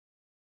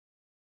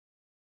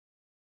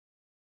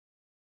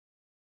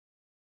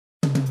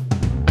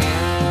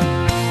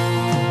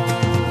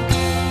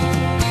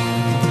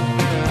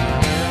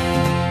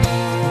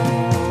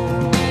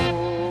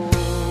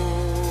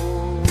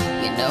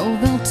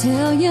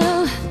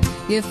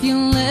if you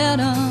let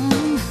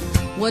them.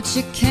 What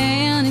you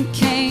can and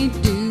can't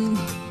do,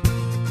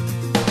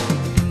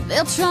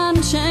 they'll try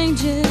to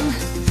change it,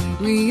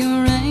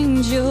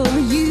 rearrange your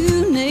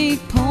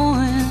unique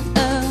point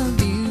of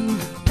view.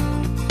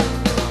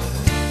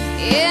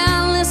 Yeah,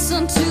 I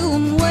listened to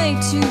them way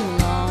too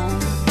long,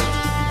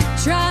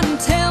 trying to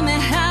tell me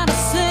how to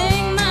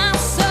sing my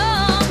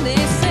song.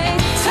 They say,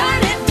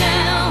 turn it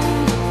down,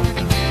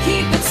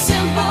 keep it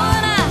simple,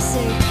 and I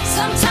say,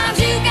 sometimes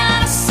you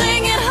gotta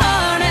sing it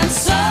hard and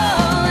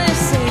soul. They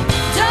say,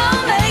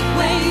 don't make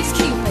waves,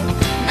 keep it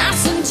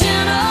nice and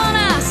gentle, and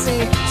I say,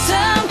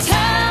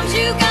 sometimes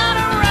you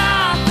gotta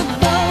rock the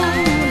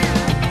boat.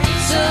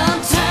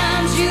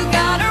 Sometimes you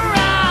gotta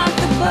rock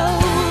the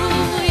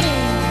boat,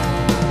 yeah.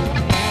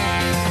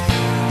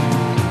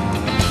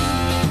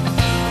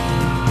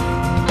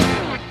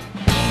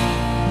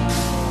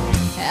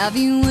 Have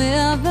you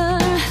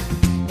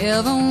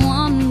ever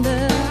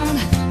wondered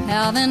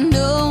how they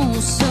know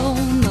so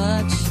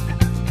much?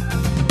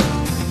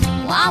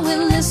 Why we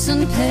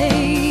listen,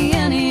 pay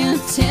any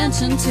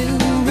attention to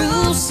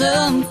rules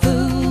some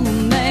fool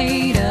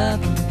made up?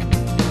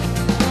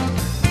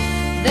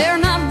 They're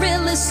not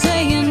really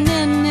saying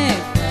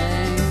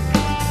anything,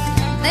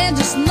 they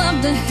just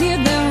love to hear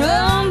their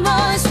own voice.